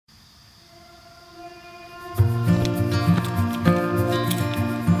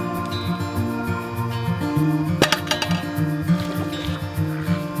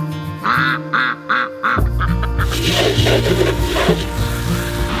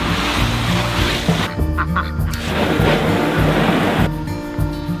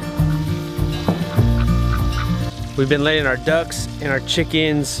We've been letting our ducks and our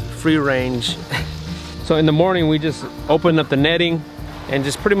chickens free range. So in the morning we just open up the netting and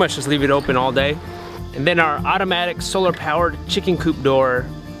just pretty much just leave it open all day. And then our automatic solar powered chicken coop door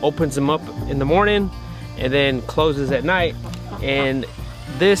opens them up in the morning and then closes at night. And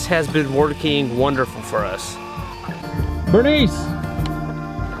this has been working wonderful for us. Bernice!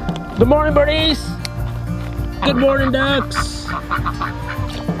 Good morning, Bernice! Good morning, ducks!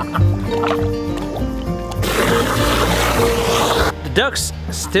 The ducks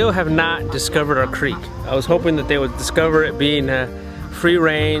still have not discovered our creek. I was hoping that they would discover it being free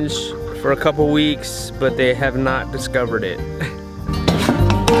range for a couple weeks, but they have not discovered it.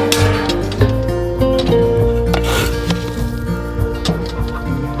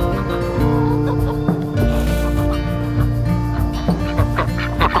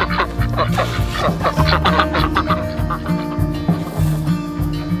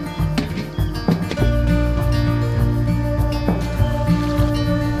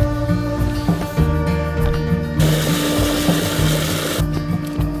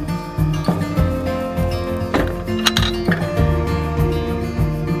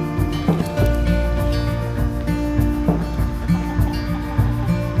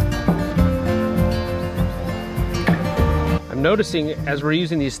 Noticing as we're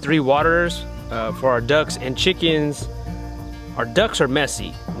using these 3 waterers for our ducks and chickens, our ducks are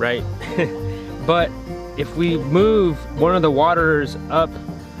messy, right? But if we move one of the waterers up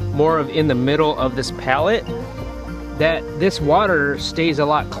more of in the middle of this pallet, that this water stays a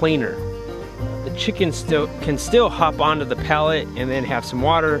lot cleaner. The chickens can still hop onto the pallet and then have some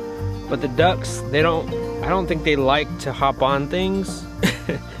water, but the ducks, I don't think they like to hop on things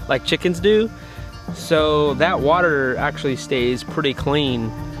like chickens do. So that water actually stays pretty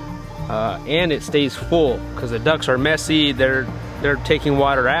clean, and it stays full because the ducks are messy. They're taking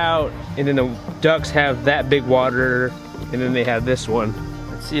water out, and then the ducks have that big water, and then they have this one.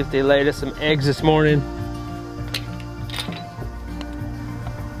 Let's see if they laid us some eggs this morning.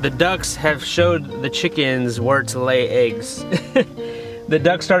 The ducks have showed the chickens where to lay eggs. The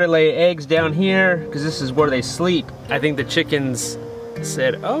ducks started laying eggs down here because this is where they sleep. I think the chickens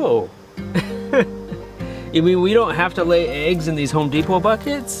said, "Oh." You mean we don't have to lay eggs in these Home Depot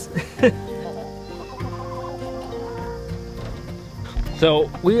buckets?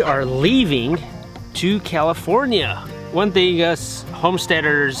 So we are leaving to California. One thing us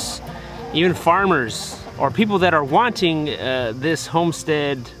homesteaders, even farmers, or people that are wanting this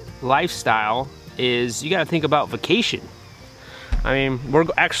homestead lifestyle is you gotta think about vacation. I mean, we're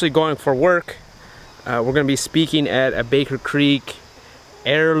actually going for work. We're gonna be speaking at a Baker Creek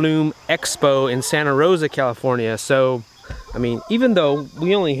Heirloom Expo in Santa Rosa, California. So, I mean, even though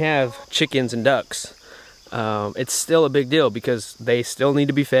we only have chickens and ducks, it's still a big deal because they still need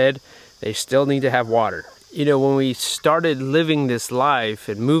to be fed. They still need to have water. You know, when we started living this life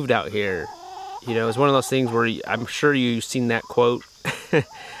and moved out here, you know, it's one of those things where I'm sure you've seen that quote.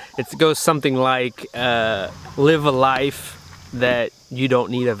 It goes something like, live a life that you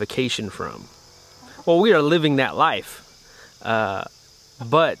don't need a vacation from. Well, we are living that life.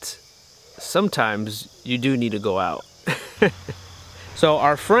 But sometimes you do need to go out. So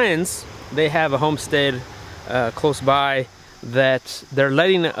our friends, they have a homestead close by that they're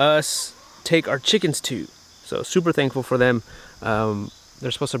letting us take our chickens to. So super thankful for them.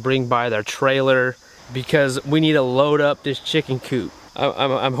 They're supposed to bring by their trailer because we need to load up this chicken coop.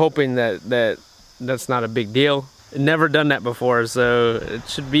 I'm hoping that's not a big deal. Never done that before, so it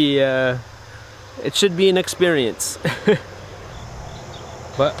should be an experience.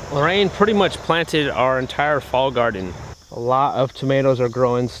 But Lorraine pretty much planted our entire fall garden. A lot of tomatoes are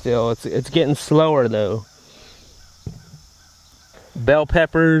growing still. It's getting slower though. Bell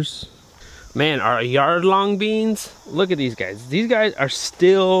peppers. Man, our yard long beans, look at these guys. These guys are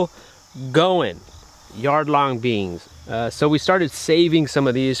still going. Yard long beans. So we started saving some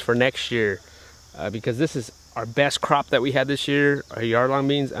of these for next year because this is our best crop that we had this year, our yard long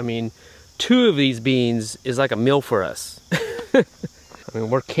beans. I mean, 2 of these beans is like a meal for us. I mean,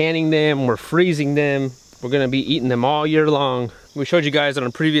 we're canning them, we're freezing them, we're gonna be eating them all year long. We showed you guys on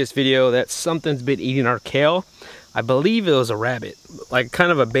a previous video that something's been eating our kale. I believe it was a rabbit, like kind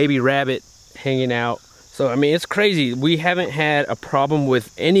of a baby rabbit hanging out. So, I mean, it's crazy. We haven't had a problem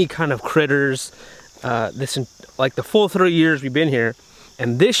with any kind of critters like the full 3 years we've been here.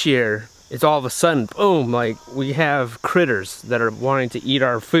 And this year, it's all of a sudden, boom, like we have critters that are wanting to eat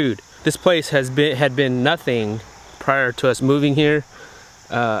our food. This place had been nothing prior to us moving here.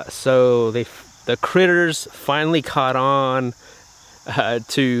 So the critters finally caught on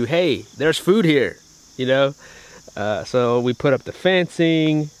to, hey, there's food here, you know? So we put up the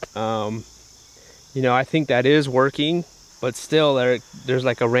fencing. You know, I think that is working, but still there's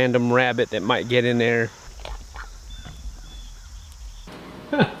like a random rabbit that might get in there.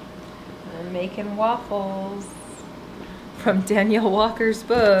 I'm making waffles from Danielle Walker's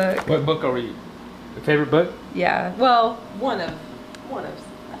book. What book are we? Your favorite book? Yeah, well, one of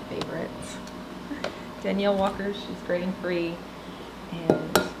my favorites. Danielle Walker, she's grain-free,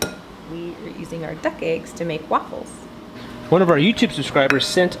 and we are using our duck eggs to make waffles. One of our YouTube subscribers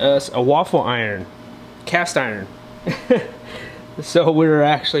sent us a waffle iron, cast iron. So we're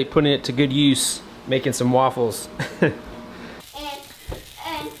actually putting it to good use, making some waffles. and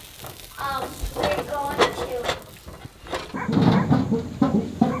we're going to.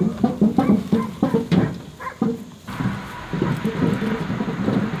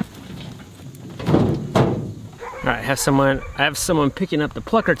 All right, I have someone picking up the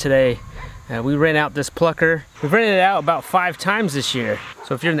plucker today. We rent out this plucker. We've rented it out about 5 times this year.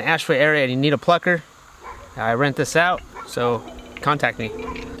 So if you're in the Asheville area and you need a plucker, I rent this out, so contact me.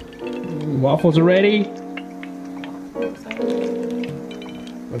 Waffles are ready.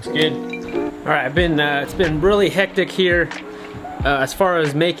 Looks good. All right, it's been really hectic here as far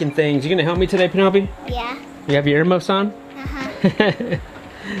as making things. You gonna help me today, Penelope? Yeah. You have your earmuffs on? Uh-huh.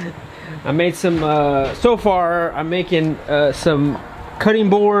 I made some, so far I'm making some cutting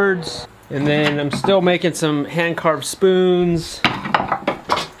boards, and then I'm still making some hand-carved spoons.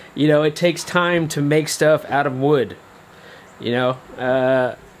 You know, it takes time to make stuff out of wood. You know,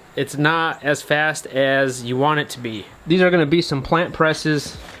 it's not as fast as you want it to be. These are gonna be some plant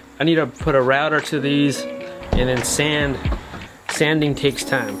presses. I need to put a router to these, and then sanding takes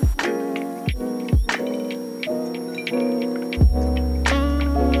time.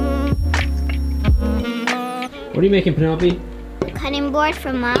 What are you making, Penelope? Cutting board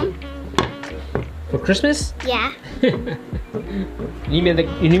for Mom. For Christmas? Yeah. You need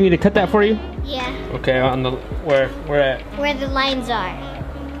me to cut that for you? Yeah. Okay, on the where at? Where the lines are.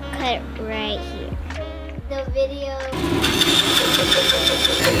 Cut right here. The video.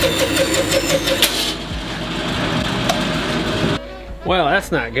 Well,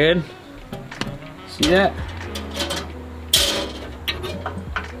 that's not good. See that?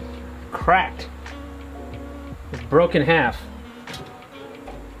 Cracked. It's broken in half.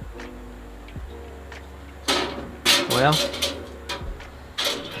 Well.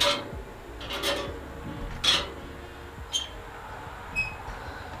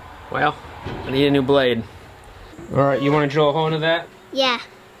 Well, I need a new blade. All right, you want to drill a hole into that? Yeah.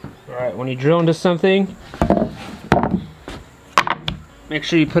 All right, when you drill into something, make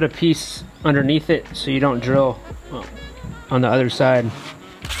sure you put a piece underneath it so you don't drill on the other side. You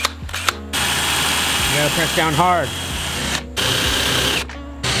gotta press down hard.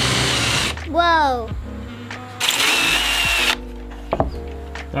 Whoa.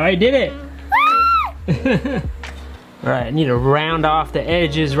 I did it. All right, I need to round off the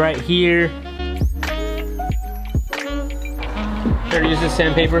edges right here. Here, use this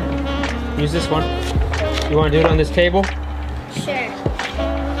sandpaper. Use this one. You want to do it on this table? Sure.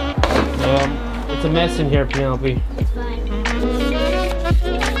 It's a mess in here, Penelope. It's fine.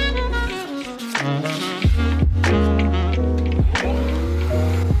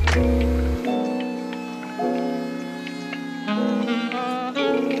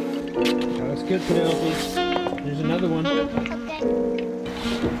 That's good, Penelope. There's another one. Okay.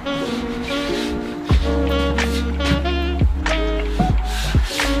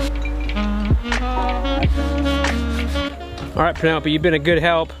 All right, Penelope, you've been a good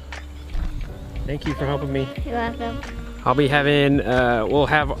help. Thank you for helping me. You're welcome. I'll be having, we'll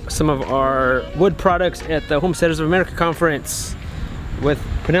have some of our wood products at the Homesteaders of America conference with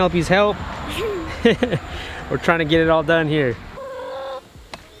Penelope's help. We're trying to get it all done here.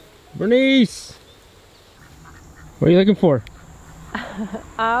 Bernice! What are you looking for?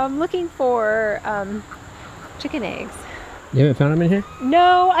 I'm looking for chicken eggs. You haven't found them in here?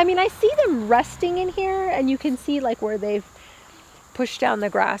 No, I mean, I see them resting in here, and you can see like where they've pushed down the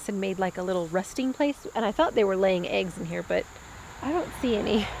grass and made like a little resting place, and I thought they were laying eggs in here, but I don't see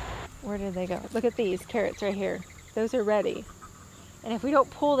any. Where did they go? Look at these carrots right here. Those are ready, and if we don't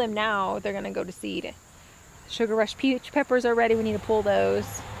pull them now, they're gonna go to seed. Sugar Rush peach peppers are ready. We need to pull those.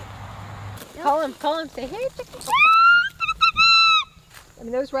 Yep. Call them, say hey chicken. I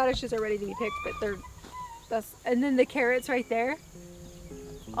mean, those radishes are ready to be picked, but and then the carrots right there,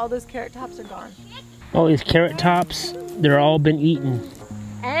 all those carrot tops are gone. All these carrot tops, they're all been eaten.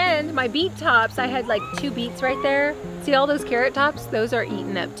 And my beet tops, I had like 2 beets right there. See all those carrot tops? Those are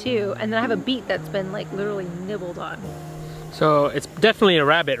eaten up too. And then I have a beet that's been like literally nibbled on. So it's definitely a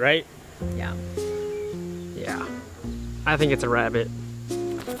rabbit, right? Yeah. Yeah. I think it's a rabbit.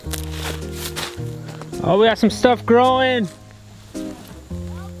 Oh, we got some stuff growing.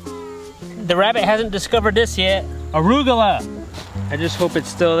 The rabbit hasn't discovered this yet. Arugula. I just hope it's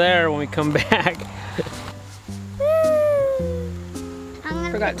still there when we come back.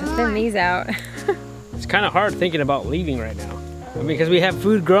 Forgot to thin these out. It's kind of hard thinking about leaving right now. I mean, because we have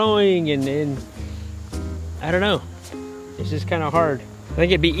food growing and I don't know. It's just kind of hard. I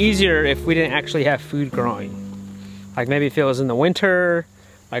think it'd be easier if we didn't actually have food growing. Like maybe if it was in the winter,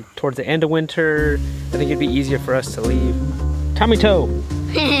 like towards the end of winter, I think it'd be easier for us to leave. Tommy toe.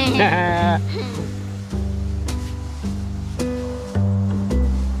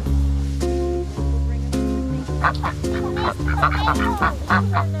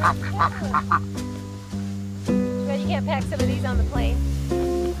 But you can't pack some of these on the plane.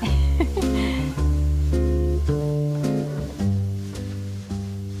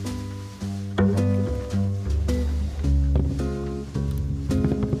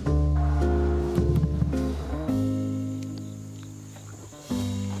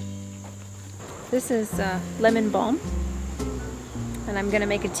 This is lemon balm, and I'm gonna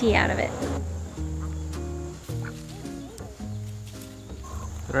make a tea out of it.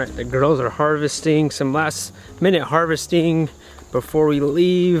 All right, the girls are harvesting, some last minute harvesting before we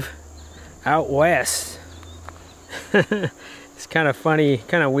leave out west. It's kind of funny,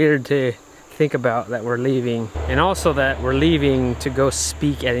 kind of weird to think about that we're leaving, and also that we're leaving to go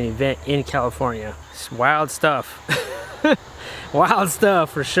speak at an event in California. It's wild stuff. Wild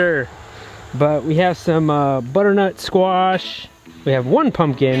stuff for sure. But we have some butternut squash. We have one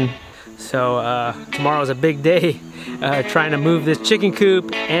pumpkin. So tomorrow's a big day trying to move this chicken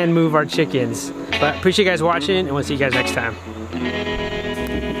coop and move our chickens. But appreciate you guys watching, and we'll see you guys next time.